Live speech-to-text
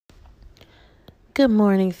Good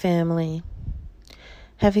morning, family.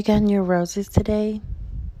 Have you gotten your roses today?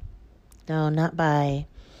 No, not by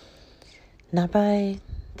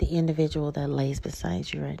the individual that lays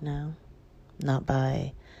beside you right now. Not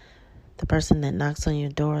by the person that knocks on your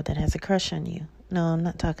door that has a crush on you. No, I'm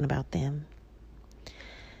not talking about them.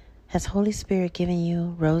 Has Holy Spirit given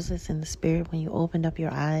you roses in the spirit when you opened up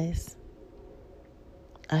your eyes?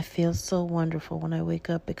 I feel so wonderful when I wake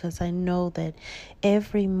up because I know that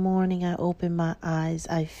every morning I open my eyes,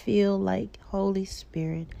 I feel like Holy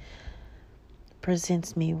Spirit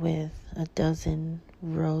presents me with a dozen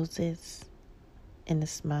roses and a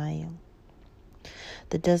smile.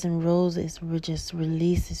 The dozen roses just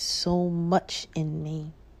releases so much in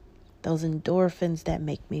me. Those endorphins that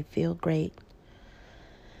make me feel great.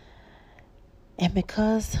 And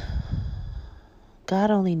because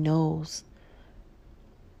God only knows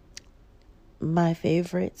my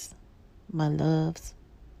favorites, my loves,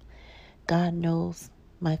 God knows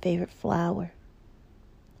my favorite flower.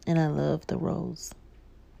 And I love the rose.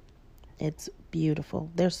 It's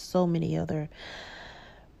beautiful. There's so many other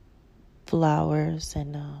flowers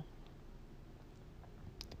and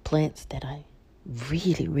plants that I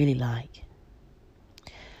really, really like.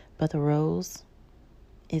 But the rose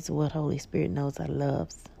is what Holy Spirit knows I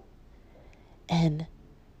love. And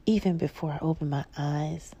even before I open my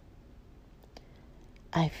eyes,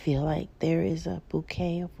 I feel like there is a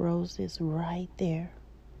bouquet of roses right there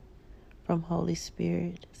from Holy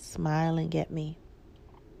Spirit smiling at me,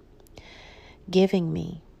 giving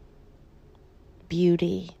me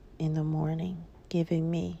beauty in the morning,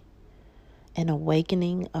 giving me an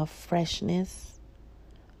awakening of freshness,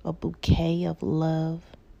 a bouquet of love,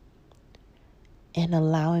 and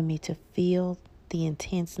allowing me to feel the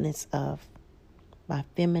intenseness of my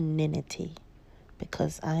femininity,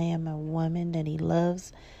 because I am a woman that He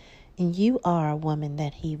loves, and you are a woman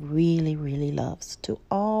that He really, really loves. To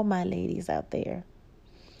all my ladies out there,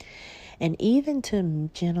 and even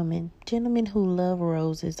to gentlemen who love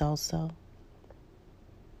roses also,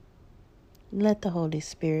 let the Holy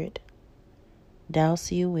Spirit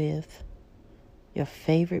douse you with your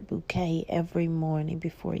favorite bouquet every morning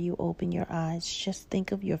before you open your eyes. Just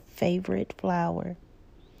think of your favorite flower.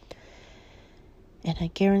 And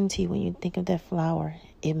I guarantee when you think of that flower,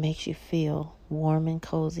 it makes you feel warm and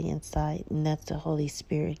cozy inside. And that's the Holy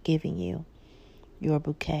Spirit giving you your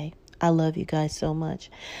bouquet. I love you guys so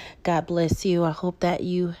much. God bless you. I hope that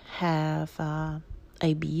you have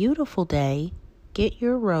a beautiful day. Get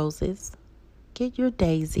your roses. Get your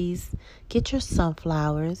daisies. Get your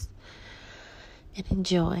sunflowers. And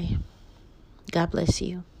enjoy. God bless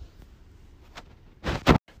you.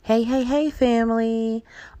 Hey, family.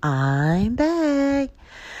 I'm back.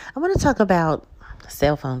 I want to talk about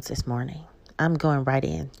cell phones this morning. I'm going right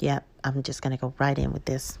in. Yep, I'm just going to go right in with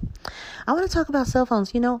this. I want to talk about cell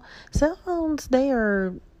phones. Cell phones,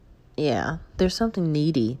 they're something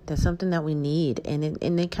needy. There's something that we need.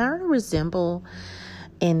 And they kind of resemble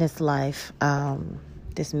in this life,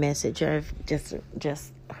 this message I've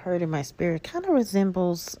just heard in my spirit kind of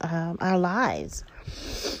resembles our lives.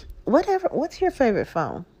 What's your favorite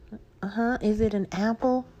phone? Is it an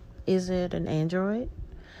Apple? Is it an Android?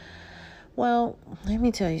 Well, let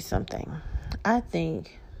me tell you something. I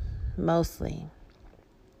think mostly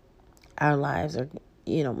our lives are,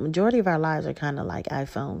 majority of our lives are kind of like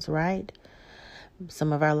iPhones, right?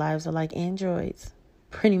 Some of our lives are like Androids.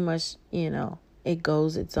 Pretty much, it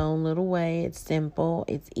goes its own little way. It's simple.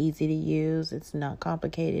 It's easy to use. It's not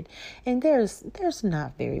complicated. And there's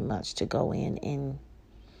not very much to go in and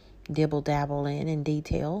dibble dabble in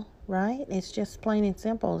detail, right? It's just plain and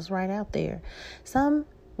simple. It's right out there.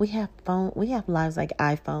 We have lives like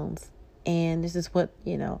iPhones, and this is what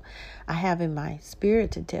I have in my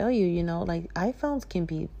spirit to tell you. Like iPhones can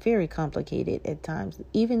be very complicated at times,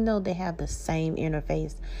 even though they have the same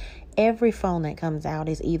interface. Every phone that comes out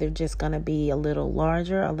is either just going to be a little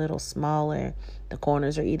larger, a little smaller. The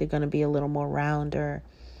corners are either going to be a little more rounder,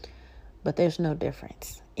 but there's no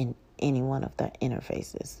difference in any one of the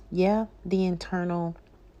interfaces. Yeah, the internal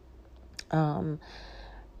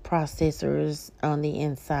processors on the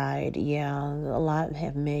inside, a lot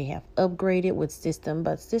may have upgraded with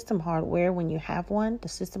system hardware. When you have one, the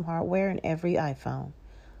system hardware in every iPhone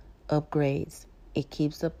upgrades. It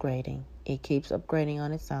keeps upgrading. It keeps upgrading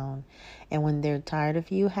on its own. And when the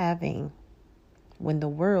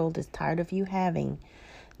world is tired of you having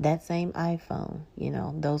that same iPhone,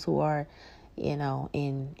 those who are in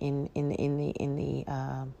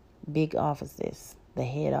the big offices, the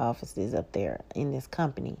head offices up there in this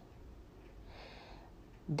company,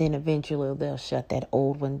 then eventually they'll shut that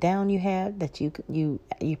old one down you have that you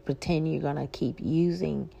pretend you're gonna keep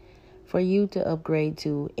using For you to upgrade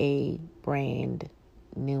to a brand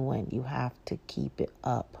new one, you have to keep it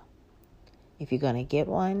up. If you're going to get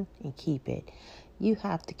one and keep it, you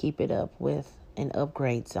have to keep it up with an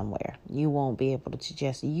upgrade somewhere. You won't be able to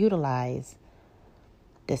just utilize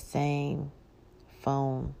the same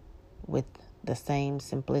phone with the same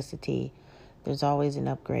simplicity. There's always an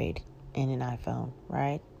upgrade in an iPhone,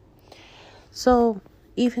 right? So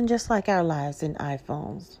even just like our lives in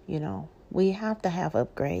iPhones, we have to have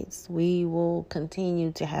upgrades. We will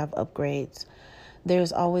continue to have upgrades.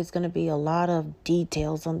 There's always going to be a lot of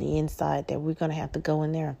details on the inside that we're going to have to go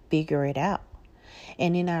in there and figure it out.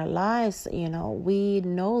 And in our lives, we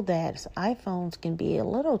know that iPhones can be a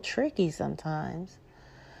little tricky sometimes,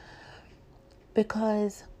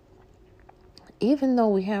 because even though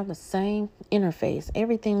we have the same interface,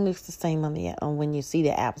 everything looks the same on when you see the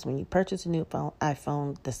apps. When you purchase a new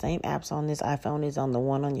iPhone, the same apps on this iPhone is on the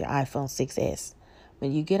one on your iPhone 6S.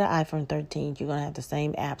 When you get an iPhone 13, you're going to have the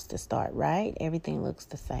same apps to start, right? Everything looks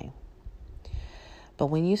the same. But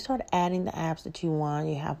when you start adding the apps that you want,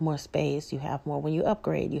 you have more space. When you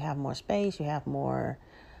upgrade, you have more space. You have more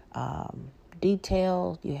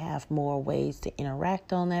detail. You have more ways to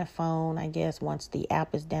interact on that phone, I guess, once the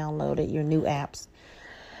app is downloaded, your new apps.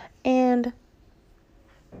 And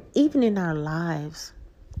even in our lives,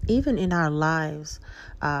 when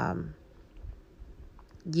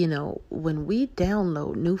we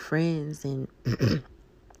download new friends and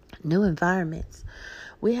new environments,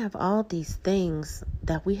 we have all these things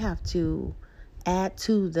that we have to add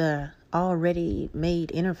to the already made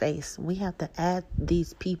interface. We have to add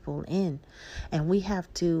these people in, and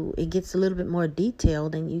it gets a little bit more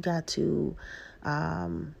detailed, and you got to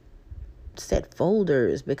set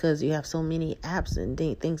folders because you have so many apps and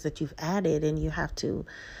things that you've added, and you have to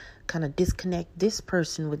kind of disconnect this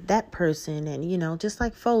person with that person. And just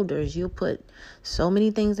like folders, you'll put so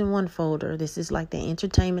many things in one folder. This is like the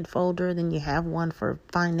entertainment folder. Then you have one for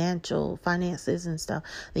finances and stuff.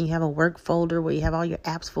 Then you have a work folder where you have all your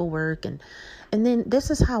apps for work. And then this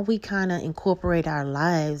is how we kind of incorporate our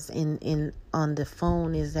lives in on the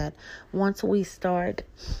phone, is that once we start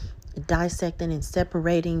dissecting and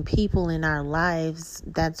separating people in our lives,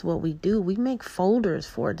 that's what we do. We make folders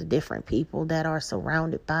for the different people that are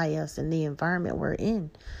surrounded by us in the environment we're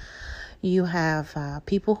in. You have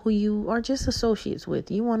people who you are just associates with.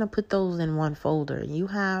 You want to put those in one folder. You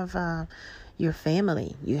have your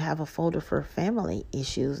family. You have a folder for family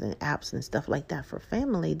issues and apps and stuff like that for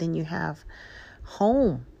family. Then you have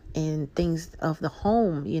home and things of the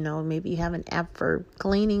home. Maybe you have an app for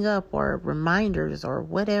cleaning up or reminders or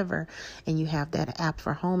whatever, and you have that app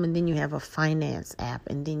for home. And then you have a finance app,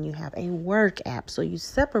 and then you have a work app. So you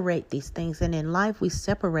separate these things, and in life we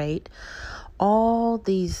separate all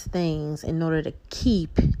these things in order to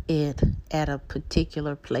keep it at a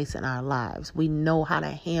particular place in our lives. We know how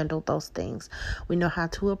to handle those things. We know how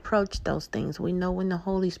to approach those things. We know when the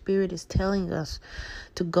Holy Spirit is telling us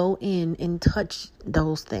to go in and touch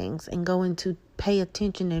those things and go into pay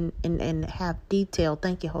attention and have detail.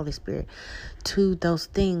 Thank you, Holy Spirit, to those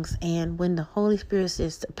things. And when the Holy Spirit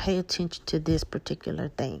says to pay attention to this particular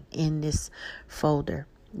thing in this folder,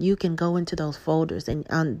 you can go into those folders. And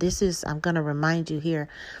I'm going to remind you here,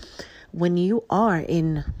 when you are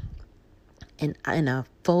in a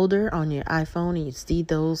folder on your iPhone and you see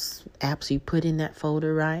those apps you put in that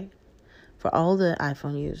folder, right? For all the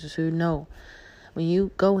iPhone users who know, when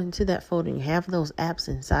you go into that folder and you have those apps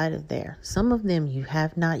inside of there, some of them you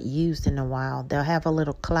have not used in a while. They'll have a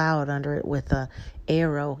little cloud under it with a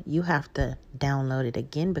arrow. You have to download it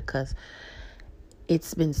again because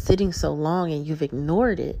it's been sitting so long and you've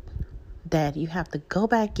ignored it that you have to go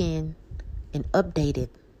back in and update it,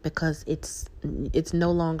 because it's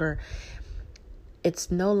no longer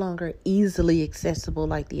easily accessible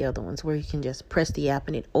like the other ones where you can just press the app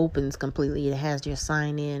and it opens completely. It has your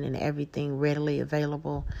sign in and everything readily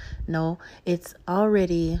available. No, it's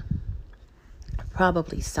already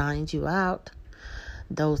probably signed you out.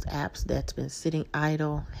 Those apps that's been sitting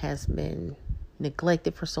idle has been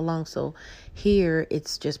neglected for so long. So here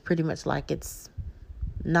it's just pretty much like it's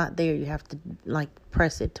not there. You have to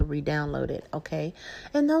press it to re-download it. Okay.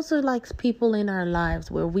 And those are like people in our lives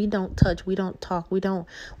where we don't touch, we don't talk,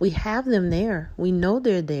 we have them there. We know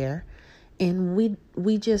they're there. And we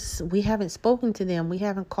haven't spoken to them. We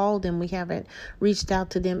haven't called them. We haven't reached out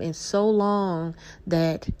to them in so long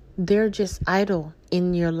that they're just idle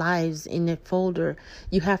in your lives, in that folder.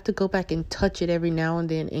 You have to go back and touch it every now and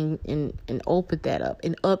then and open that up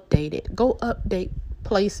and update it. Go update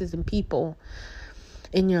places and people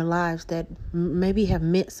in your lives that maybe have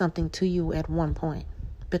meant something to you at one point.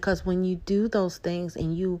 Because when you do those things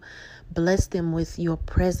and you bless them with your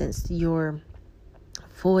presence, your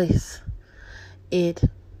voice, it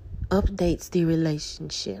updates the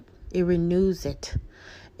relationship. It renews it.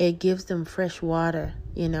 It gives them fresh water.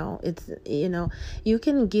 You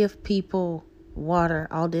can give people water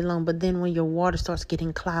all day long, but then when your water starts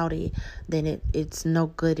getting cloudy, then it's no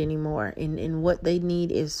good anymore. And what they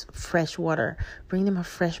need is fresh water. Bring them a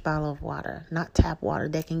fresh bottle of water, not tap water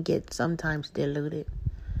that can get sometimes diluted.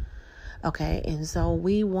 Okay, and so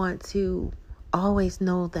we want to always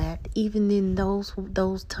know that even in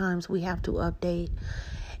those times we have to update.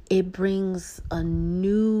 It brings a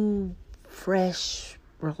new, fresh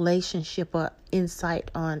relationship or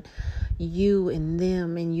insight on you and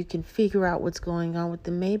them, and you can figure out what's going on with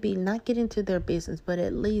them. Maybe not get into their business, but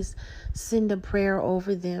at least send a prayer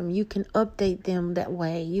over them. You can update them that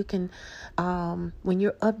way. You can, when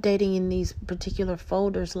you're updating in these particular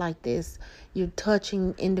folders like this, you're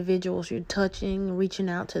touching individuals, reaching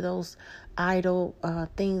out to those idle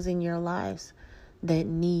things in your lives that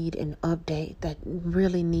need an update, that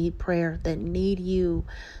really need prayer, that need you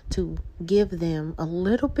to give them a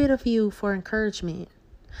little bit of you for encouragement.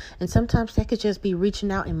 And sometimes that could just be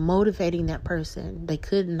reaching out and motivating that person.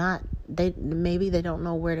 Maybe they don't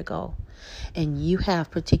know where to go. And you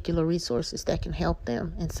have particular resources that can help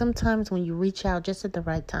them. And sometimes when you reach out just at the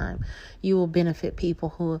right time, you will benefit people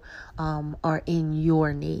who are in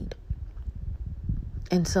your need.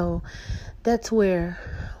 And so that's where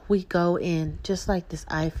we go in, just like this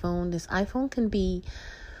iPhone. This iPhone can be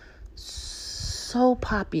so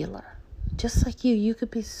popular. Just like you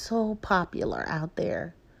could be so popular out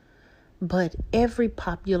there. But every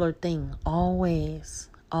popular thing always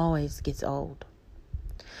gets old.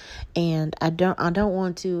 And I don't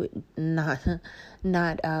want to I'm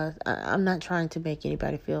not trying to make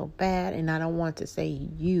anybody feel bad, and I don't want to say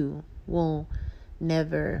you will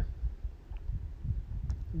never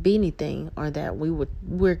be anything, or that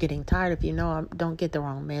we're getting tired of you. No, don't get the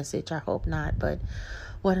wrong message. I hope not. But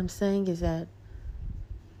what I'm saying is that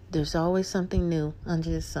there's always something new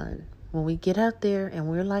under the sun. When we get out there and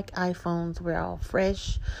we're like iPhones, we're all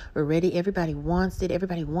fresh, we're ready. Everybody wants it.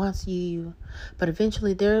 Everybody wants you. But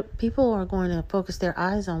eventually people are going to focus their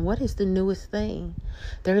eyes on what is the newest thing.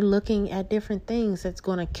 They're looking at different things that's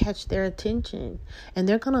going to catch their attention. And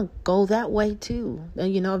they're going to go that way too.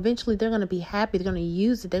 Eventually they're going to be happy. They're going to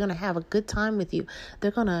use it. They're going to have a good time with you.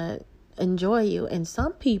 They're going to enjoy you. And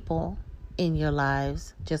some people in your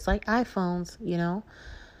lives, just like iPhones,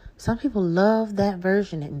 some people love that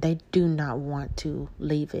version and they do not want to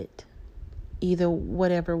leave it. Either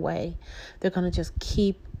whatever way. They're going to just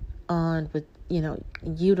keep on with,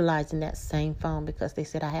 utilizing that same phone because they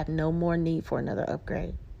said, I have no more need for another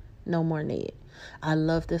upgrade. No more need. I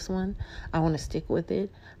love this one. I want to stick with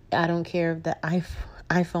it. I don't care if the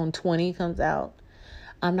iPhone 20 comes out.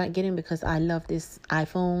 I'm not getting because I love this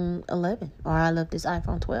iPhone 11 or I love this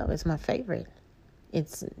iPhone 12. It's my favorite.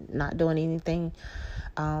 It's not doing anything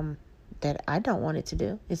that I don't want it to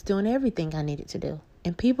do. It's doing everything I need it to do.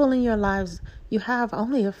 And people in your lives, you have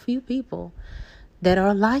only a few people that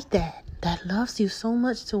are like that loves you so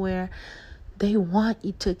much to where they want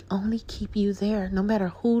you to only keep you there. No matter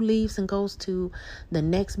who leaves and goes to the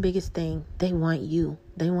next biggest thing, they want you.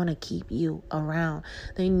 They want to keep you around.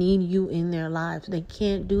 They need you in their lives. They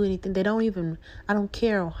can't do anything. I don't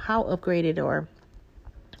care how upgraded or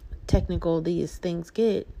technical these things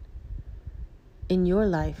get in your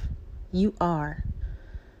life. You are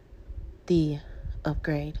the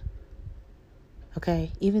upgrade.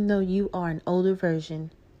 Okay? Even though you are an older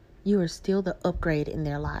version, you are still the upgrade in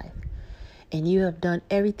their life. And you have done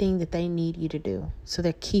everything that they need you to do. So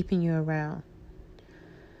they're keeping you around.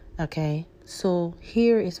 Okay? So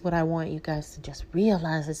here is what I want you guys to just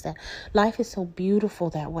realize is that life is so beautiful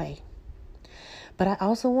that way. But I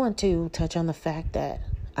also want to touch on the fact that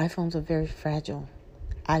iPhones are very fragile.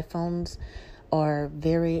 iPhones are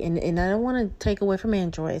very, and I don't want to take away from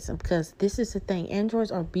Androids because this is the thing. Androids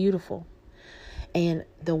are beautiful. And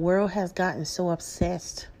the world has gotten so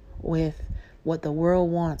obsessed with what the world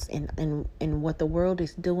wants and what the world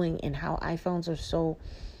is doing and how iPhones are so,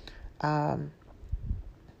 how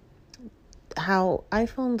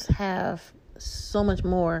iPhones have so much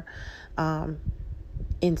more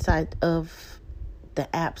inside of the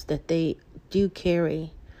apps that they do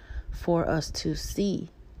carry for us to see.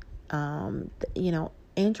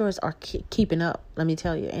 Androids are keeping up. Let me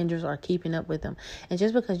tell you, Androids are keeping up with them. And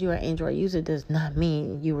just because you're an Android user does not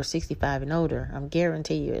mean you were 65 and older. I'm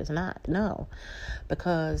guarantee you it's not. No.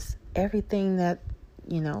 Because everything that,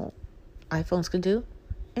 iPhones can do,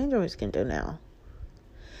 Androids can do now.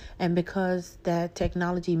 And because that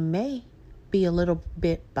technology may be a little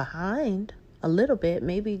bit behind, a little bit,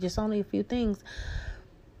 maybe just only a few things,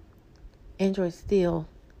 Android still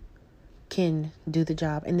can do the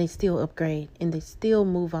job, and they still upgrade, and they still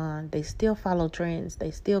move on. They still follow trends.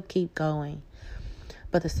 They still keep going.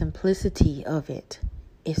 But the simplicity of it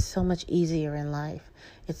is so much easier in life.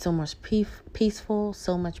 It's so much peaceful,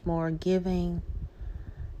 so much more giving.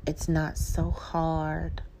 It's not so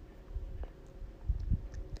hard.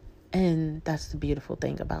 And that's the beautiful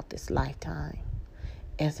thing about this lifetime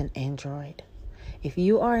as an Android. If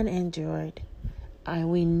you are an Android,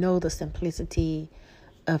 we know the simplicity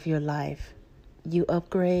of your life. You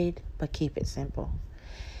upgrade, but keep it simple.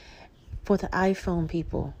 For the iPhone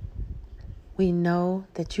people, we know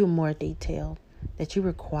that you're more detailed, that you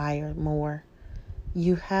require more.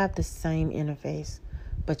 You have the same interface,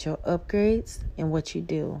 but your upgrades and what you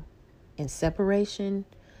do in separation,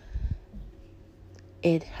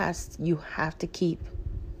 you have to keep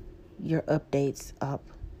your updates up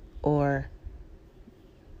or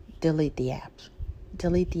delete the apps.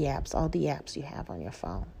 Delete the apps, all the apps you have on your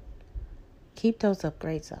phone. Keep those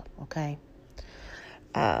upgrades up, okay?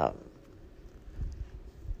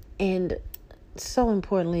 And so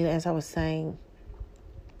importantly, as I was saying,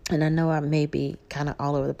 and I know I may be kind of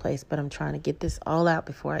all over the place, but I'm trying to get this all out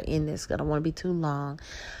before I end this. I don't want to be too long.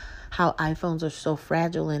 How iPhones are so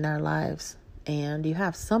fragile in our lives. And you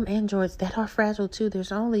have some Androids that are fragile too.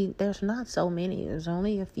 There's not so many. There's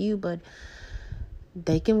only a few, but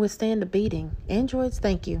they can withstand a beating. Androids,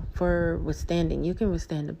 thank you for withstanding. You can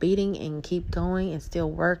withstand a beating and keep going and still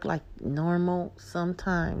work like normal.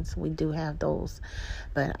 Sometimes we do have those,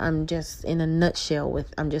 but I'm just in a nutshell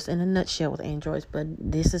with Androids. But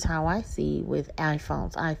this is how I see with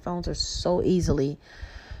iPhones. iPhones are so easily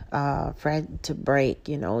to break.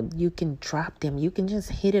 You can drop them. You can just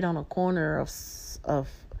hit it on a corner of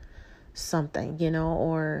something,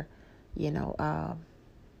 or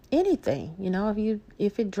anything.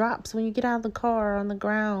 If it drops when you get out of the car on the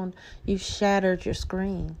ground, you shattered your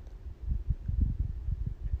screen.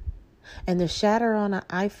 And the shatter on an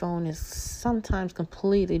iPhone is sometimes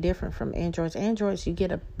completely different from Androids. Androids, you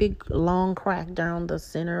get a big long crack down the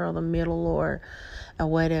center or the middle or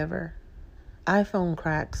whatever. iPhone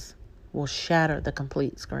cracks will shatter the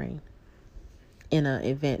complete screen in an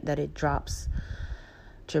event that it drops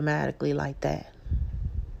dramatically like that.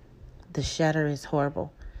 The shatter is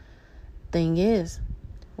horrible. Thing is,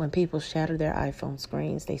 when people shatter their iPhone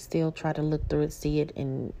screens, they still try to look through it, see it,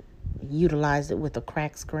 and utilize it with a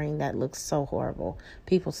cracked screen that looks so horrible.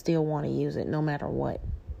 People still want to use it no matter what.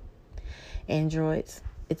 Androids,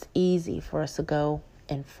 it's easy for us to go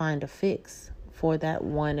and find a fix for that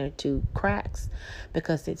one or two cracks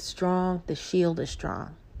because it's strong. The shield is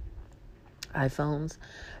strong. iPhones,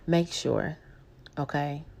 make sure,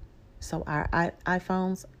 okay? So our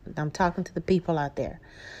iPhones, I'm talking to the people out there.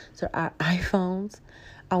 So our iPhones,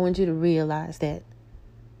 I want you to realize that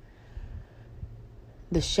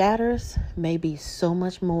the shatters may be so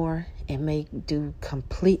much more and may do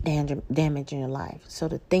complete damage in your life. So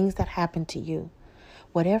the things that happen to you,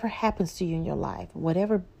 whatever happens to you in your life,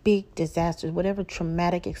 whatever big disasters, whatever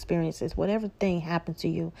traumatic experiences, whatever thing happens to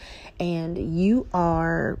you, and you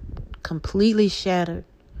are completely shattered,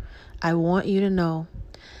 I want you to know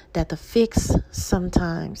that the fix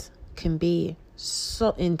sometimes can be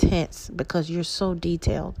so intense because you're so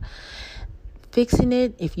detailed. Fixing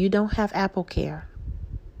it, if you don't have Apple Care,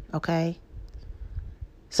 okay,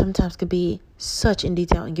 sometimes can be such in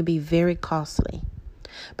detail and can be very costly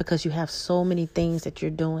because you have so many things that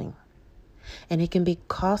you're doing, and it can be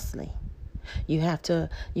costly. You have to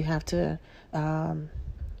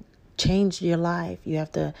change your life. You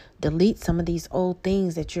have to delete some of these old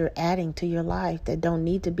things that you're adding to your life that don't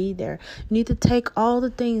need to be there. You need to take all the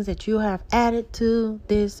things that you have added to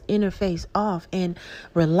this interface off and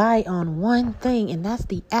rely on one thing, and that's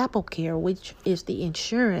the Apple Care, which is the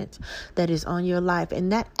insurance that is on your life.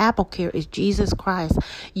 And that Apple Care is Jesus Christ.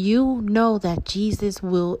 You know that Jesus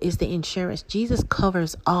is the insurance. Jesus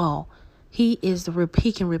covers all. He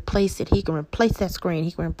can replace it. He can replace that screen.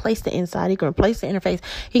 He can replace the inside. He can replace the interface.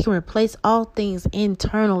 He can replace all things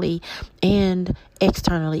internally and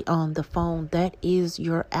externally on the phone. That is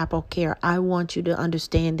your Apple Care. I want you to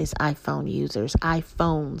understand this, iPhone users,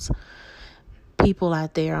 iPhones, people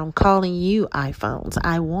out there. I'm calling you iPhones.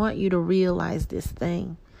 I want you to realize this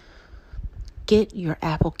thing. Get your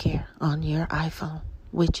Apple Care on your iPhone,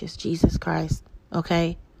 which is Jesus Christ.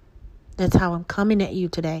 Okay? That's how I'm coming at you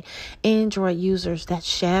today. Android users, that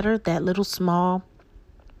shatter, that little small,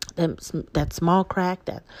 that small crack,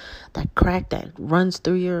 that crack that runs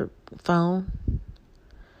through your phone.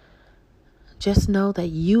 Just know that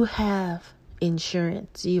you have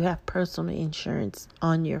insurance. You have personal insurance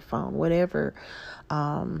on your phone, whatever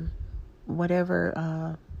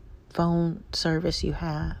phone service you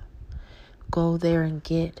have. Go there and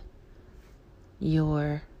get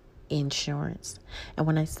your insurance. And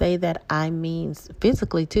when I say that, I mean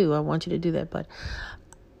physically too. I want you to do that. But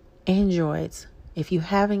Androids, if you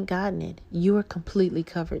haven't gotten it, you are completely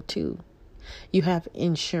covered too. You have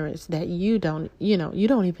insurance that you don't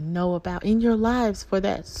even know about in your lives for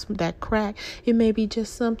that crack. It may be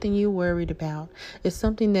just something you worried about. It's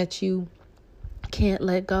something that you can't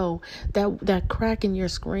let go. That crack in your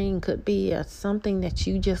screen could be something that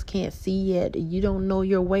you just can't see yet. You don't know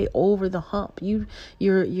your way over the hump.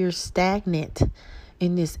 You're stagnant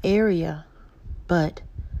in this area, but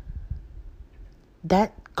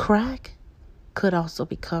that crack could also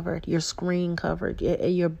be covered. Your screen covered.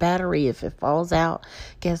 Your battery, if it falls out,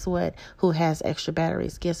 guess what? Who has extra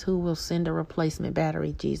batteries? Guess who will send a replacement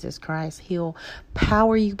battery? Jesus Christ. He'll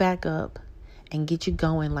power you back up and get you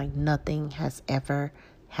going like nothing has ever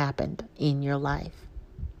happened in your life.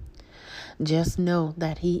 Just know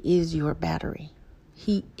that He is your battery.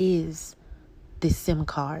 He is the SIM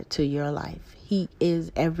card to your life. He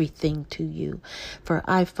is everything to you. For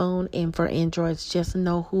iPhone and for Androids, just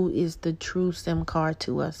know who is the true SIM card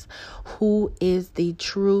to us. Who is the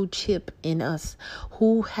true chip in us.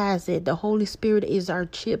 Who has it? The Holy Spirit is our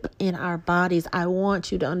chip in our bodies. I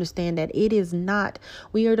want you to understand that it is not,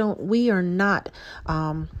 we are not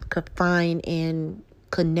confined and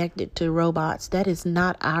connected to robots. That is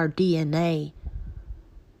not our DNA.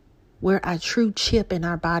 Where our true chip in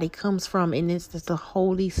our body comes from, and it's the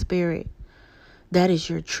Holy Spirit. That is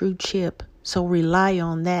your true chip. So rely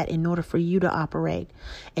on that in order for you to operate,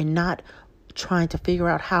 and not trying to figure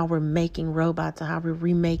out how we're making robots or how we're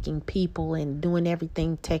remaking people and doing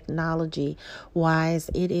everything technology wise.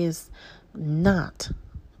 It is not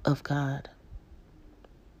of God.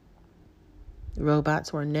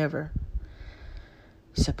 Robots were never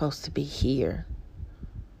supposed to be here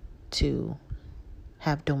to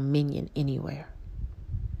have dominion anywhere.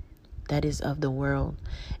 That is of the world.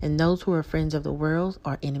 And those who are friends of the world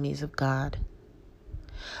are enemies of God.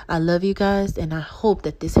 I love you guys, and I hope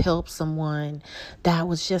that this helps someone. That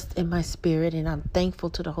was just in my spirit, and I'm thankful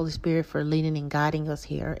to the Holy Spirit for leading and guiding us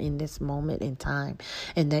here in this moment in time,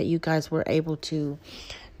 and that you guys were able to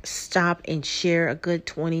stop and share a good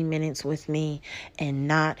 20 minutes with me and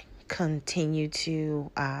not continue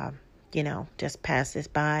to just pass this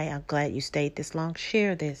by. I'm glad you stayed this long.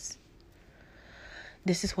 Share this.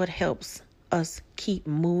 This is what helps us keep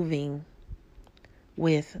moving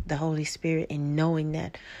with the Holy Spirit, and knowing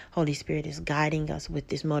that Holy Spirit is guiding us with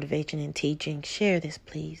this motivation and teaching. Share this,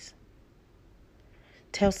 please.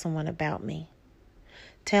 Tell someone about me.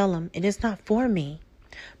 Tell them it is not for me,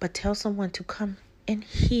 but tell someone to come and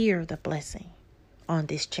hear the blessing on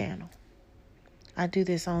this channel. I do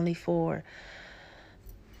this only for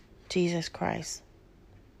Jesus Christ.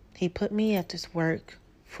 He put me at this work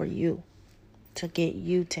for you, to get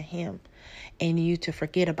you to Him and you to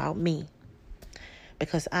forget about me,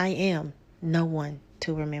 because I am no one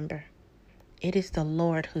to remember. It is the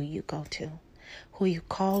Lord who you go to, who you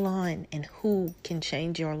call on, and who can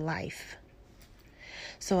change your life.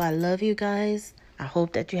 So I love you guys. I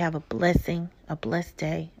hope that you have a blessed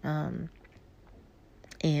day, and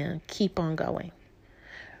keep on going.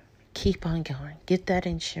 Keep on going. Get that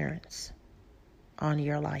insurance on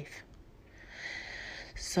your life.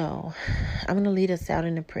 So I'm going to lead us out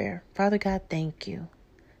in a prayer. Father God, thank you.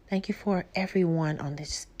 Thank you for everyone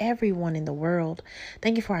everyone in the world.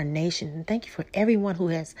 Thank you for our nation. And thank you for everyone who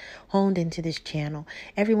has honed into this channel,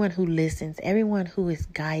 everyone who listens, everyone who is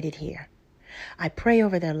guided here. I pray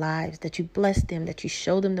over their lives, that you bless them, that you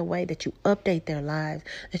show them the way, that you update their lives,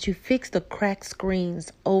 that you fix the cracked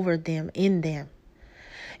screens over them, in them.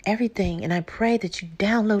 Everything. And I pray that you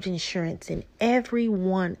download insurance in every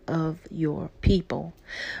one of your people.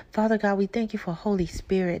 Father God, we thank you for Holy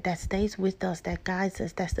Spirit that stays with us, that guides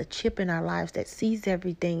us. That's the chip in our lives that sees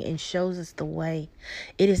everything and shows us the way.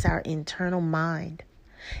 It is our internal mind.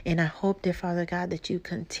 And I hope, dear Father God, that you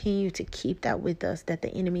continue to keep that with us, that the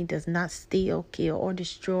enemy does not steal, kill, or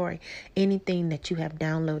destroy anything that you have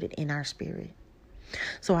downloaded in our spirit.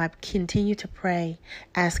 So I continue to pray,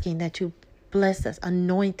 asking that you bless us,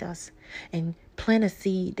 anoint us, and plant a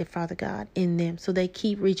seed, dear Father God, in them, so they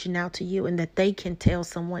keep reaching out to you, and that they can tell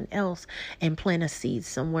someone else and plant a seed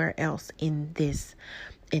somewhere else in this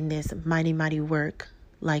mighty, mighty work,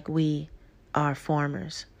 like we are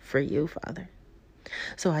farmers for you, Father.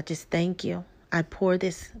 So I just thank you. I pour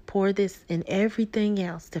this and everything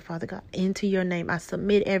else, dear Father God, into your name. I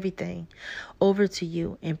submit everything over to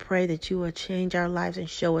you and pray that you will change our lives and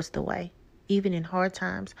show us the way. even in hard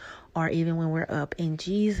times or even when we're up. In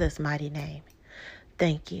Jesus' mighty name.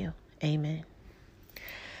 Thank you. Amen.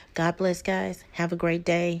 God bless, guys. Have a great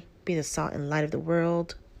day. Be the salt and light of the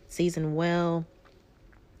world. Season well.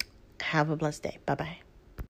 Have a blessed day. Bye-bye.